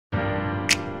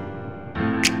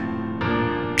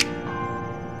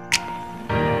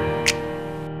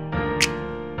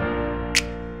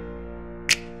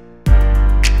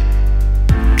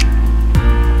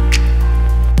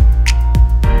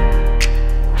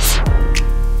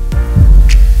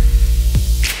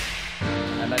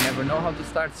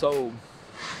start. So,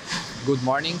 good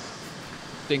morning.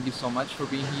 Thank you so much for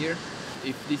being here.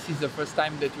 If this is the first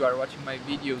time that you are watching my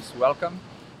videos, welcome.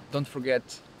 Don't forget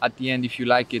at the end, if you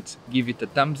like it, give it a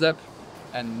thumbs up.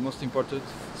 And most important,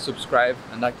 subscribe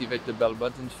and activate the bell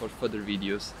button for further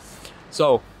videos.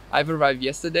 So, I've arrived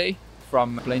yesterday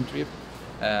from a plane trip.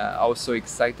 I was so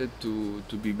excited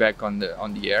to be back on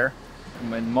the air.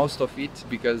 And most of it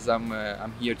because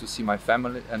I'm here to see my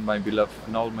family and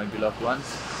all my beloved ones.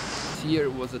 This year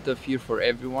was a tough year for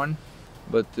everyone,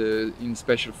 but in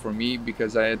special for me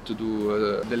because I had to do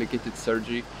a delicate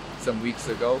surgery some weeks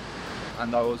ago,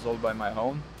 and I was all by my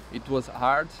own. It was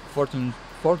hard. Fortunate.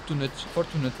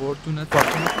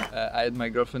 I had my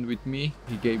girlfriend with me.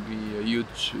 He gave me a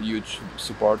huge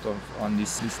support on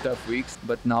these tough weeks.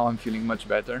 But now I'm feeling much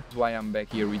better. That's why I'm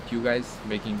back here with you guys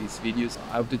making these videos.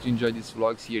 I hope that you enjoy these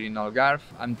vlogs here in Algarve.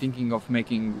 I'm thinking of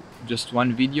making just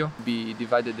one video,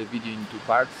 divided the video into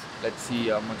parts. Let's see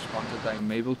how much content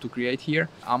I'm able to create here.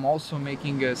 I'm also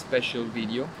making a special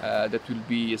video that will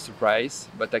be a surprise,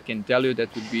 but I can tell you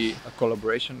that will be a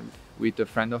collaboration with a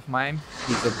friend of mine.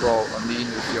 He's a pro on the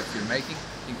industry of filmmaking.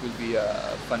 I think it will be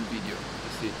a fun video to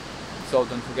see. So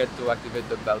don't forget to activate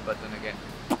the bell button again.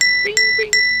 Bing,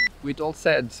 bing. With all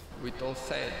said,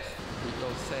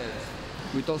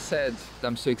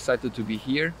 I'm so excited to be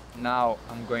here. Now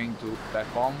I'm going to back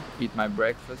home, eat my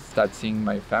breakfast, start seeing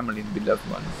my family and beloved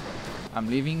ones. I'm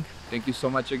leaving. Thank you so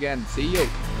much again. See you.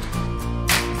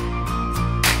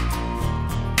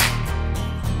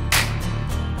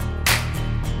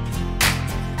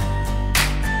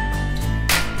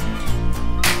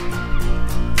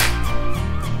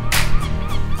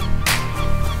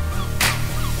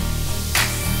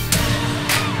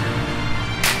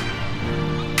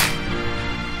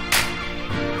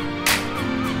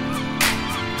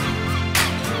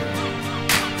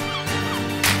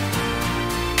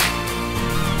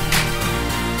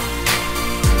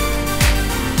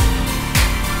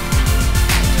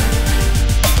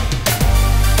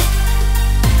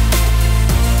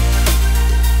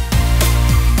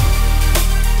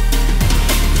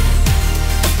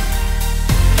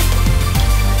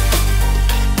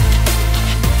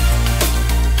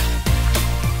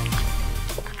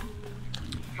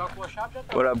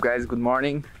 What up guys, good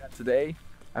morning. Today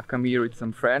I've come here with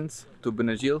some friends to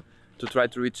Benagil to try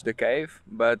to reach the cave,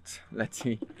 but let's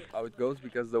see how it goes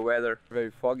because the weather is very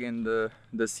foggy and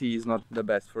the sea is not the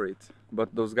best for it.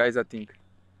 But those guys, I think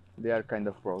they are kind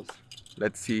of pros.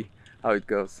 Let's see how it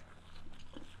goes.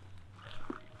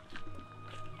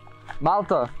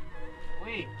 Malta!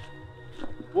 Oi!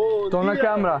 Estou na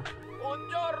câmera!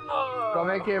 Buongiorno!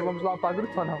 Como é que é? Vamos lá para a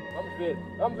gruta ou não? Vamos ver,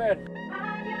 vamos ver!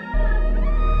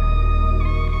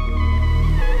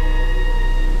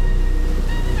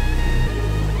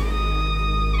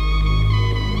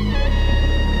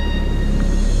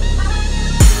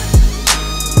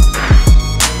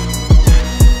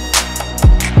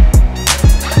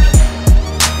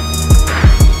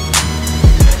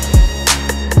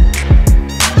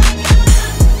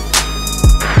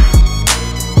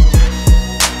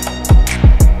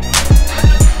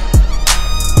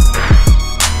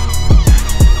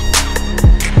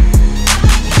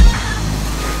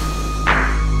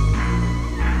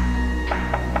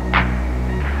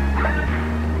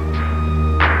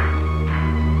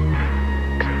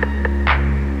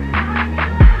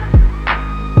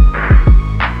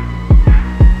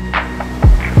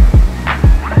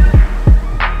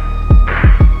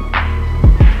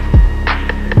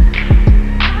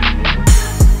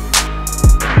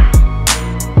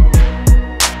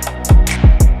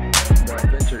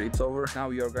 Now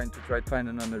we are going to try to find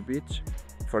another beach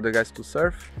for the guys to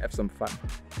surf, have some fun.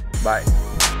 Bye!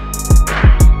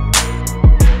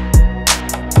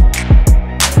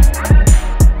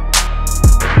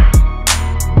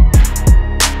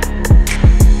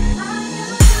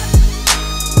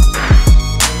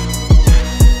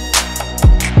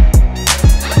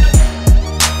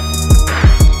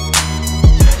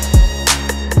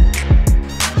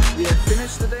 We have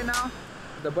finished the day now.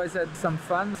 The boys had some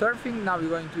fun surfing. Now we're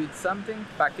going to eat something,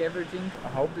 pack everything. I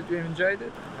hope that you enjoyed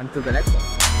it. Until the next one.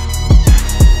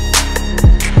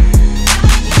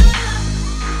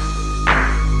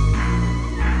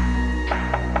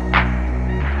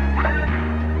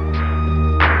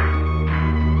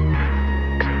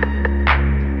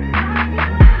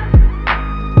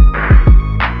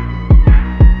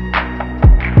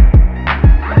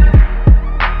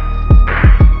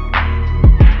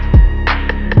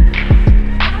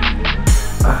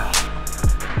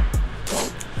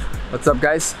 What's up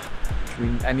guys?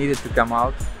 I needed to come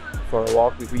out for a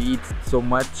walk. We eat so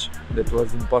much that it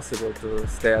was impossible to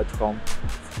stay at home.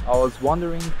 I was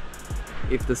wondering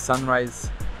if the sunrise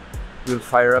will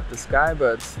fire up the sky,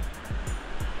 but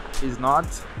it's not.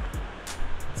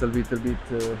 It's a little bit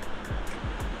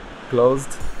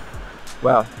closed.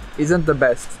 Well, isn't the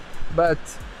best, but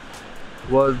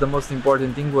was the most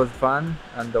important thing was fun,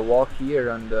 and the walk here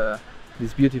and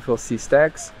these beautiful sea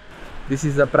stacks. This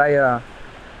is the Praia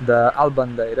da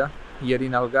Albandeira here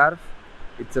in Algarve.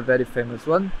 It's a very famous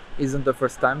one. Isn't the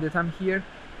first time that I'm here,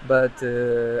 but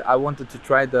I wanted to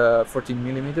try the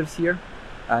 14mm here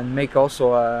and make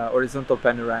also a horizontal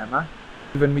panorama.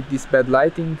 Even with this bad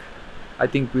lighting, I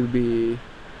think will be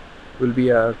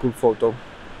a cool photo.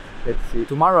 Let's see.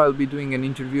 Tomorrow I'll be doing an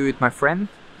interview with my friend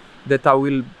that I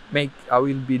will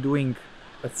be doing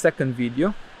a second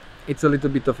video. It's a little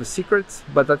bit of a secret,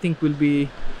 but I think will be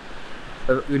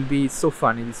so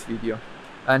fun in this video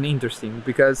and interesting,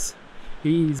 because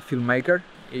he is a filmmaker.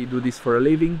 He do this for a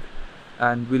living,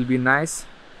 and will be nice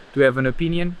to have an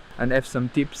opinion and have some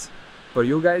tips for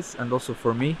you guys and also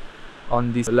for me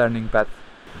on this learning path.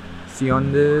 See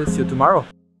you tomorrow.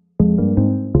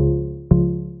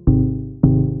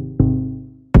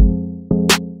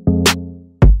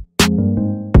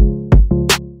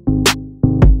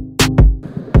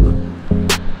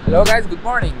 Hello guys, good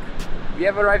morning. We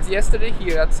have arrived yesterday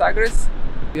here at Sagres.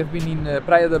 We have been in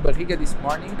Praia da Barriga this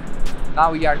morning.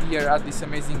 Now we are here at this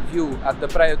amazing view at the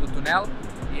Praia do Tunel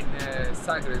in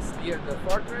Sagres, near the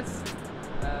fortress.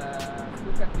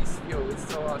 Look at this view,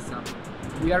 it's so awesome.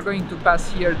 We are going to pass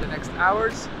here the next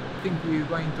hours. I think we're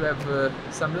going to have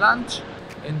some lunch,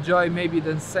 enjoy maybe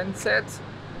the sunset.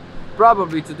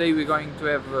 Probably today we're going to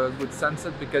have a good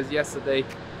sunset, because yesterday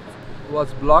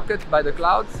was blocked by the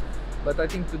clouds. But I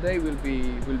think today will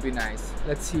be nice.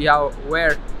 Let's see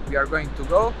where we are going to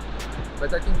go.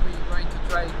 But I think we're going to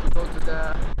try to go to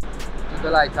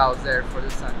the lighthouse there for the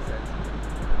sunset.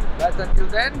 But until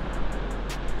then,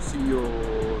 see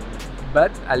you.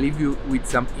 But I leave you with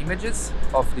some images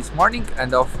of this morning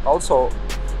and also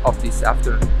of this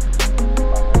afternoon.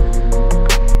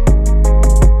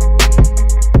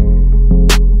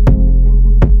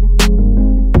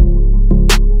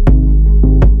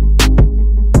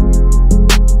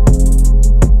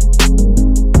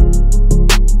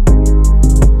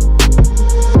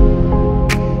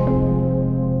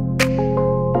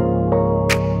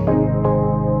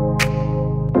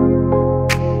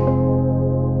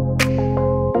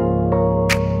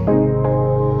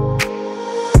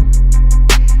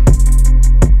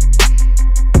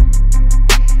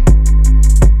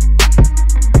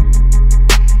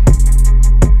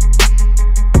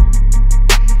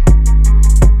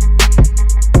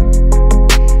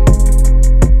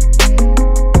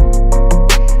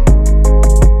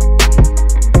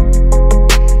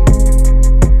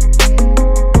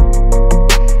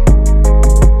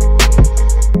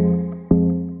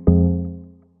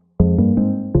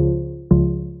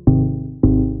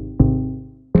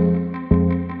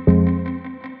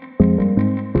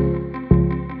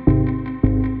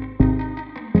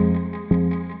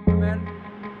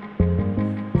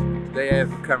 Today I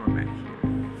have a cameraman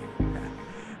here.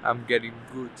 I'm getting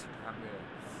good. I'm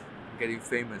getting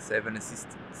famous. I have an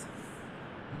assistant.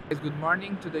 Good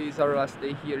morning. Today is our last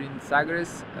day here in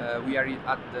Sagres. We are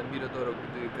at the Miradouro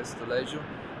de Castelejo,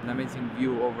 an amazing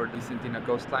view over the Vicentina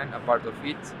coastline, a part of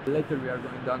it. Later we are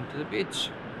going down to the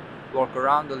beach, walk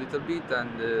around a little bit,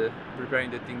 and preparing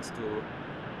the things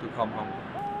to come home.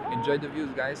 Enjoy the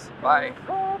views, guys. Bye.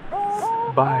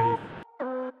 Bye.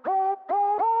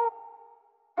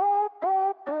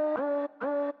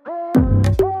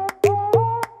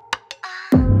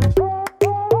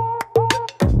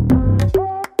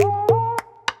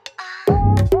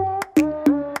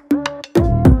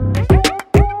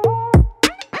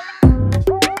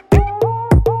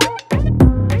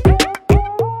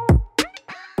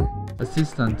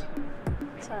 Assistant.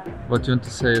 Sorry. What do you want to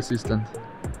say, assistant?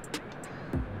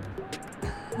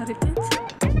 Repeat.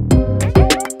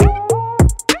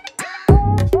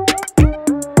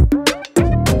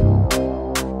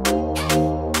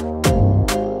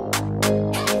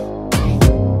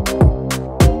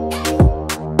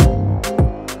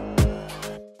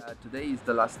 Today is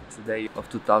the last day of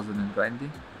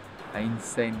 2020. An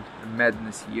insane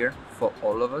madness year for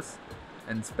all of us,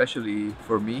 and especially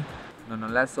for me.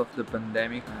 Nonetheless of the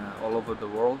pandemic all over the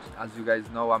world. As you guys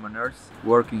know, I'm a nurse.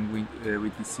 Working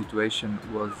with this situation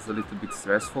was a little bit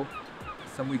stressful.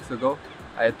 Some weeks ago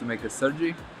I had to make a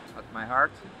surgery at my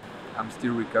heart. I'm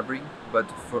still recovering, but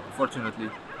fortunately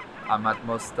I'm at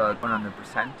most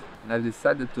 100%. And I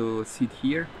decided to sit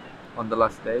here on the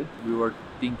last day. We were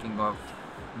thinking of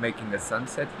making a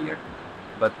sunset here,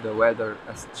 but the weather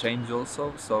has changed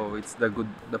also, so it's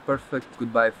the perfect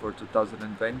goodbye for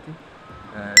 2020.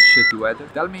 Shitty weather.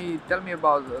 Tell me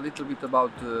about a little bit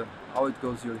about how it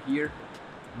goes here.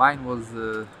 Mine was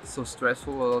so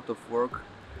stressful, a lot of work,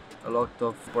 a lot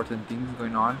of important things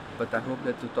going on, but I hope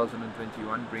that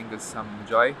 2021 brings us some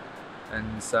joy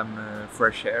and some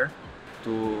fresh air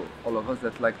to all of us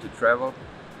that like to travel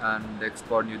and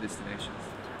explore new destinations.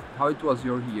 How it was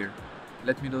your year?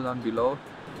 Let me know down below.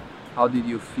 How did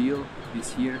you feel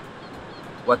this year?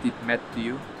 What it meant to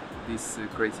you, this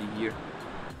crazy year?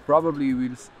 Probably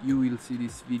you will see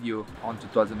this video on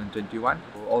 2021.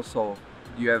 Also,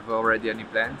 do you have already any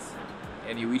plans?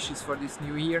 Any wishes for this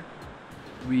new year?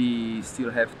 We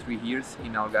still have 3 years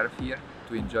in Algarve here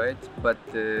to enjoy it, but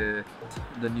the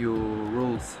new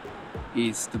rules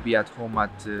is to be at home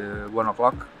at 1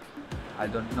 o'clock. I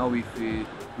don't know if we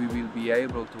will be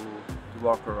able to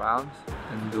walk around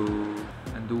and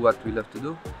do what we love to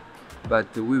do, but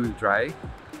we will try,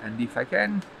 and if I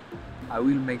can, I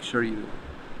will make sure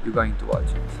you're going to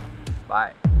watch it.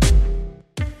 Bye.